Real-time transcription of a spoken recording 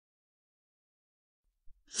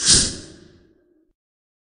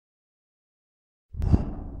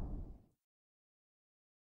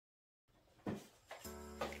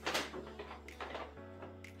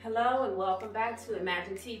Hello and welcome back to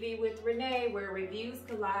Imagine TV with Renee, where reviews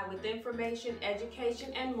collide with information,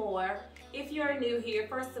 education, and more. If you're new here,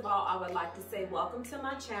 first of all, I would like to say welcome to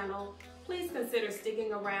my channel. Please consider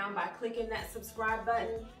sticking around by clicking that subscribe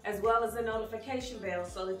button as well as the notification bell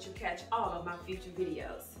so that you catch all of my future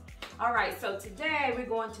videos. All right, so today we're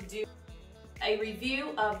going to do a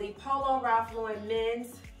review of the Polo Ralph Lauren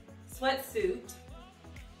men's sweatsuit,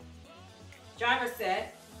 jogger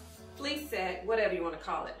set, fleece set, whatever you want to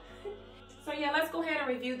call it. So yeah, let's go ahead and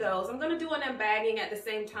review those. I'm going to do an unbagging at the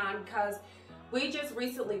same time because we just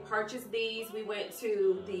recently purchased these. We went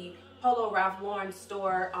to the Polo Ralph Lauren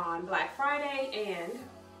store on Black Friday and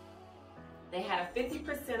they had a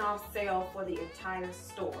 50% off sale for the entire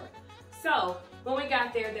store. So when we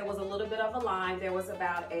got there, there was a little bit of a line. There was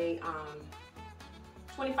about a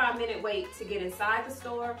 25-minute wait to get inside the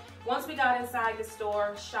store. Once we got inside the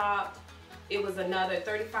store, shopped, it was another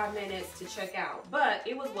 35 minutes to check out, but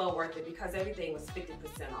it was well worth it because everything was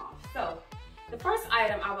 50% off. So the first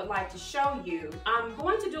item I would like to show you, I'm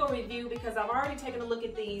going to do a review because I've already taken a look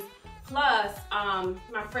at these, plus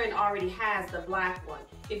my friend already has the black one.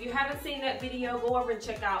 If you haven't seen that video, go over and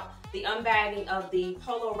check out the unbagging of the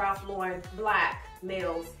Polo Ralph Lauren black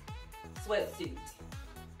male's sweatsuit,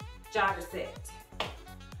 jogger set,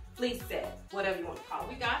 fleece set, whatever you want to call it.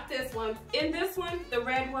 We got this one. In this one, the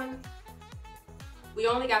red one, we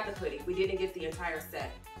only got the hoodie. We didn't get the entire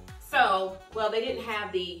set. So, well, they didn't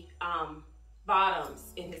have the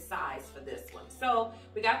bottoms in his size for this one. So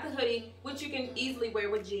we got the hoodie, which you can easily wear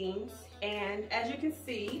with jeans. And as you can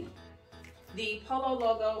see, the Polo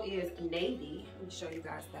logo is navy. Let me show you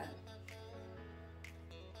guys that.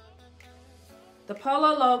 The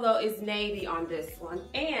Polo logo is navy on this one.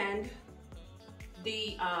 And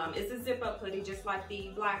the it's a zip-up hoodie, just like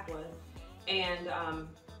the black one. And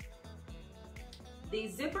the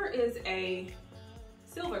zipper is a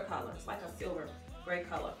silver color. It's like a silver gray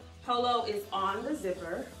color. Polo is on the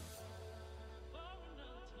zipper.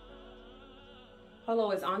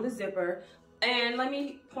 Polo is on the zipper. And let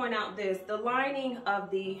me point out this. The lining of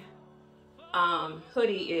the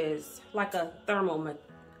hoodie is like a thermal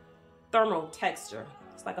texture.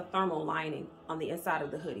 It's like a thermal lining on the inside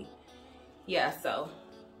of the hoodie. Yeah, so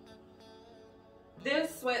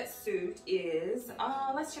this sweatsuit is,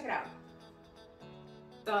 let's check it out.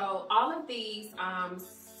 So all of these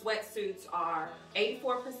sweatsuits are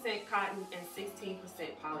 84% cotton and 16%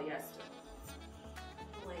 polyester.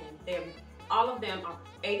 All of them are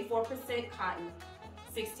 84% cotton,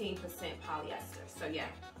 16% polyester. So yeah,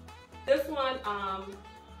 this one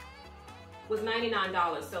was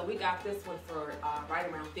 $99. So we got this one for right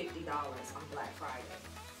around $50 on Black Friday.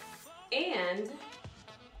 And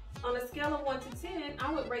on a scale of 1 to 10,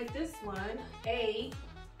 I would rate this one a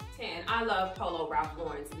 10. I love Polo Ralph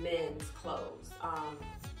Lauren's men's clothes.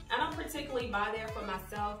 I don't particularly buy there for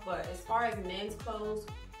myself, but as far as men's clothes,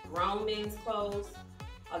 grown men's clothes,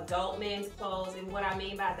 adult men's clothes, and what I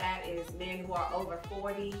mean by that is men who are over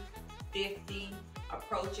 40, 50,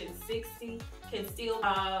 approaching 60, can still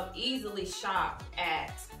easily shop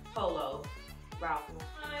at Polo Ralph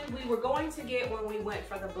Lauren. We were going to get when we went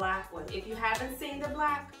for the black one. If you haven't seen the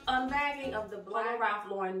black unbagging of the Polo Ralph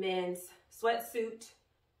Lauren men's sweatsuit,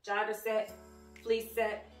 jogger set, fleece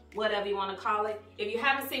set, whatever you want to call it. If you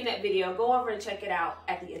haven't seen that video, go over and check it out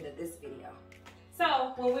at the end of this video.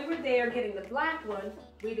 So when we were there getting the black one,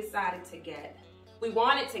 we decided to get, we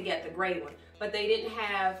wanted to get the gray one, but they didn't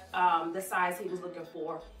have the size he was looking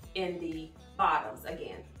for in the bottoms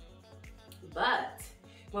again. But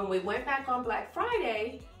when we went back on Black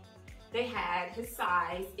Friday, they had his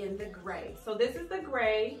size in the gray. So this is the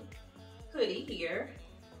gray hoodie here.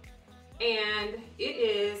 And it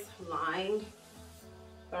is lined,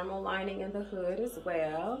 thermal lining in the hood as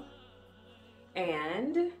well.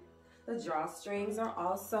 And the drawstrings are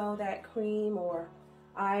also that cream or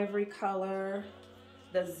ivory color.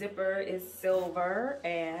 The zipper is silver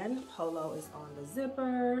and Polo is on the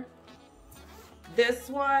zipper. This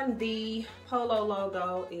one, the Polo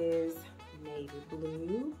logo is navy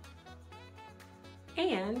blue.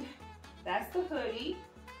 And that's the hoodie.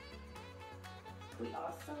 We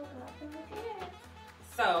also got the pants.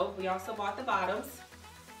 So we also bought the bottoms.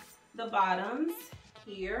 The bottoms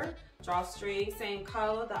here, drawstring, same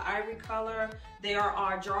color, the ivory color. There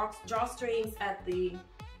are drawstrings at the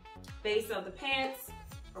base of the pants,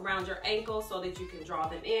 around your ankle so that you can draw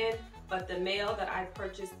them in. But the male that I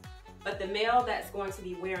purchased, the male that's going to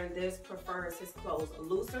be wearing this prefers his clothes a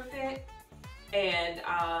looser fit. And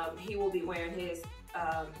he will be wearing his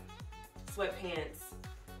sweatpants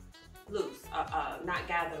loose, not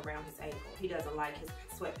gathered around his ankle. He doesn't like his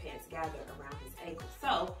sweatpants gathered around his ankle.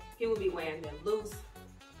 So he will be wearing them loose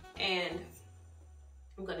And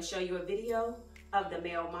I'm going to show you a video of the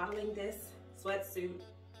male modeling this sweatsuit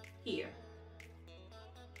here.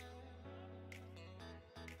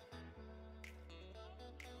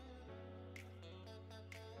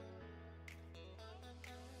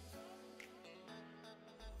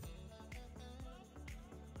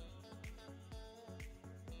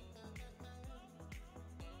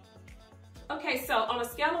 Okay, so on a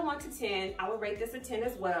scale of 1 to 10, I would rate this a 10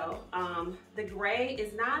 as well. The gray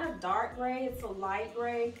is not a dark gray, it's a light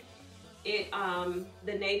gray. The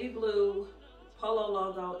navy blue Polo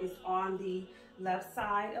logo is on the left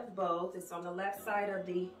side of both. It's on the left side of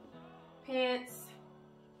the pants.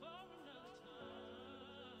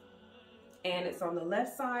 And it's on the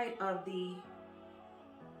left side of the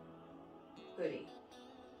hoodie.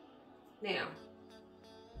 Now,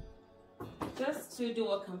 just to do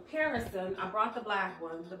a comparison, I brought the black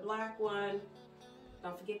one. The black one,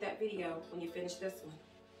 don't forget that video when you finish this one.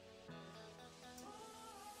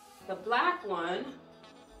 The black one,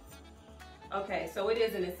 okay, so it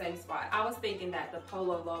is in the same spot. I was thinking that the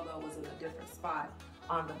Polo logo was in a different spot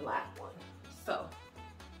on the black one. So,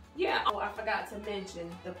 yeah, oh, I forgot to mention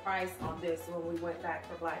the price on this when we went back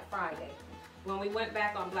for Black Friday. When we went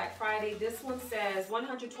back on Black Friday, this one says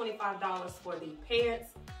 $125 for the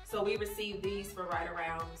pants. So we received these for right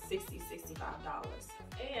around $60, $65.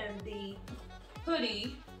 And the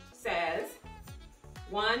hoodie says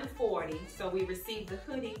 $140. So we received the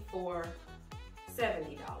hoodie for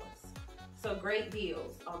 $70. So great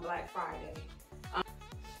deals on Black Friday.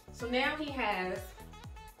 So now he has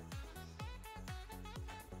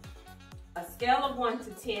a scale of 1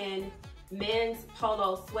 to 10 men's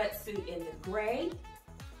Polo sweatsuit in the gray.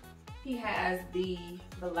 He has the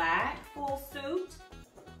black full suit.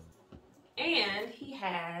 And he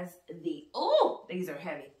has the, oh, these are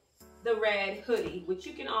heavy, the red hoodie, which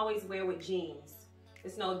you can always wear with jeans.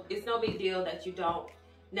 It's no big deal that you don't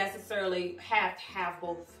necessarily have to have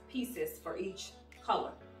both pieces for each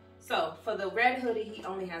color. So for the red hoodie, he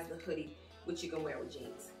only has the hoodie, which you can wear with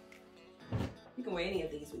jeans. You can wear any of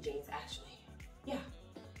these with jeans, actually. Yeah.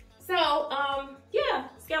 So, yeah,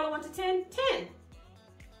 scale of 1 to 10, 10.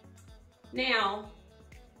 Now,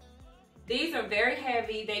 these are very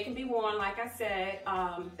heavy. They can be worn, like I said,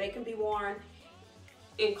 they can be worn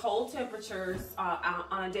in cold temperatures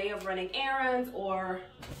on a day of running errands or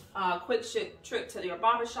a quick trip to your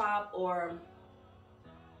barbershop, or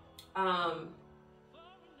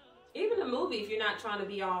even a movie. If you're not trying to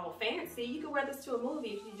be all fancy, you can wear this to a movie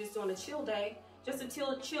if you're just doing a chill day, just a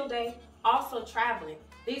chill day. Also traveling.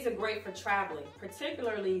 These are great for traveling,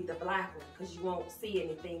 particularly the black one, because you won't see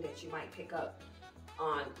anything that you might pick up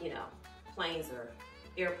on, you know, planes or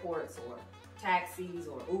airports or taxis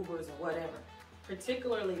or Ubers or whatever.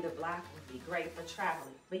 Particularly the black would be great for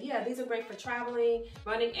traveling. But yeah, these are great for traveling,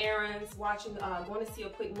 running errands, watching, going to see a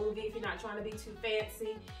quick movie if you're not trying to be too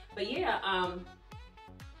fancy. But yeah,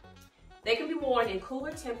 they can be worn in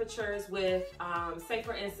cooler temperatures with, say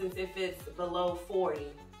for instance, if it's below 40,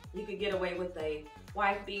 you could get away with a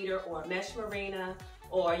wife beater or a mesh merino,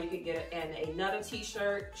 or you could get another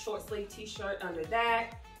t-shirt, short sleeve t-shirt under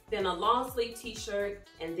that, then a long sleeve t-shirt,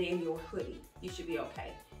 and then your hoodie. You should be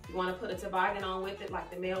okay. You want to put a toboggan on with it,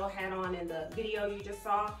 like the male had on in the video you just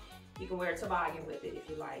saw. You can wear a toboggan with it if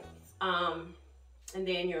you like. And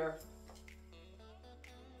then your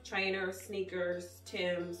trainers, sneakers,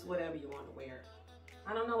 Timbs, whatever you want to wear.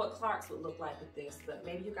 I don't know what Clarks would look like with this, but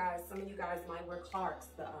maybe you guys, some of you guys might wear Clarks,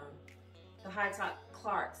 the high top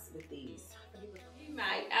Clarks with these. He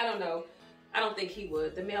might, I don't know. I don't think he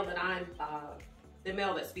would. The male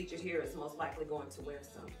that's featured here is most likely going to wear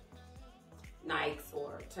some Nikes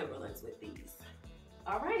or Timberlands with these.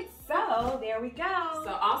 All right, so there we go. So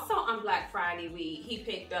also on Black Friday, he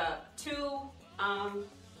picked up two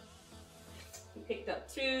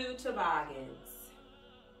toboggans,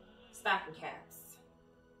 stocking caps,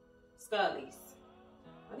 Scullies.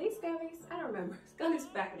 Are these Scullies? I don't remember.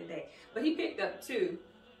 Scullies back in the day. But he picked up two.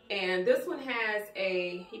 And this one has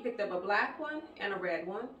he picked up a black one and a red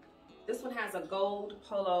one. This one has a gold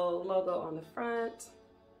Polo logo on the front.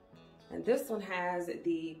 And this one has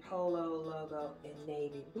the Polo logo in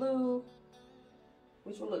navy blue,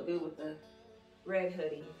 which will look good with the red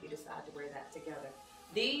hoodie if you decide to wear that together.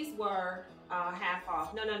 These were half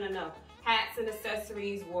off. No. Hats and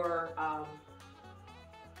accessories were,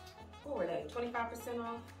 what were they, 25%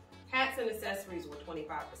 off? Hats and accessories were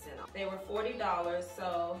 25% off. They were $40,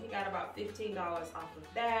 so he got about $15 off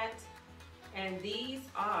of that. And these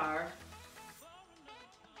are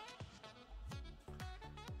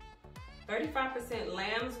 35%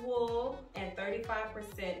 lamb's wool and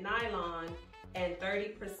 35% nylon and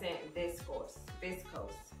 30% viscose.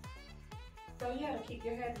 So yeah, to keep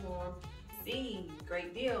your head warm. See,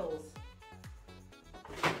 great deals.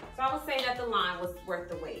 So I would say that the line was worth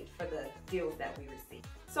the wait for the deals that we received.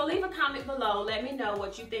 So leave a comment below. Let me know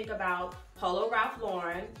what you think about Polo Ralph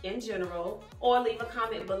Lauren in general, or leave a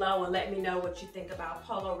comment below and let me know what you think about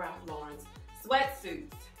Polo Ralph Lauren's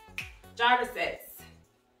sweatsuits, jogger sets,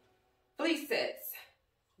 fleece sets,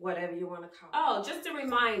 whatever you want to call it. Oh, just a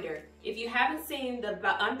reminder, if you haven't seen the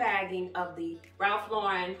unbagging of the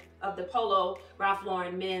Polo Ralph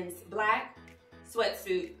Lauren men's black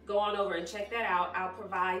sweatsuit, go on over and check that out. I'll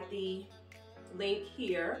provide the link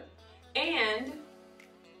here. And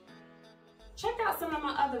check out some of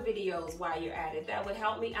my other videos while you're at it. That would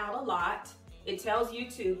help me out a lot. It tells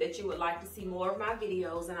YouTube that you would like to see more of my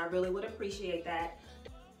videos, and I really would appreciate that.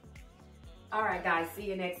 All right, guys, see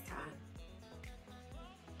you next time.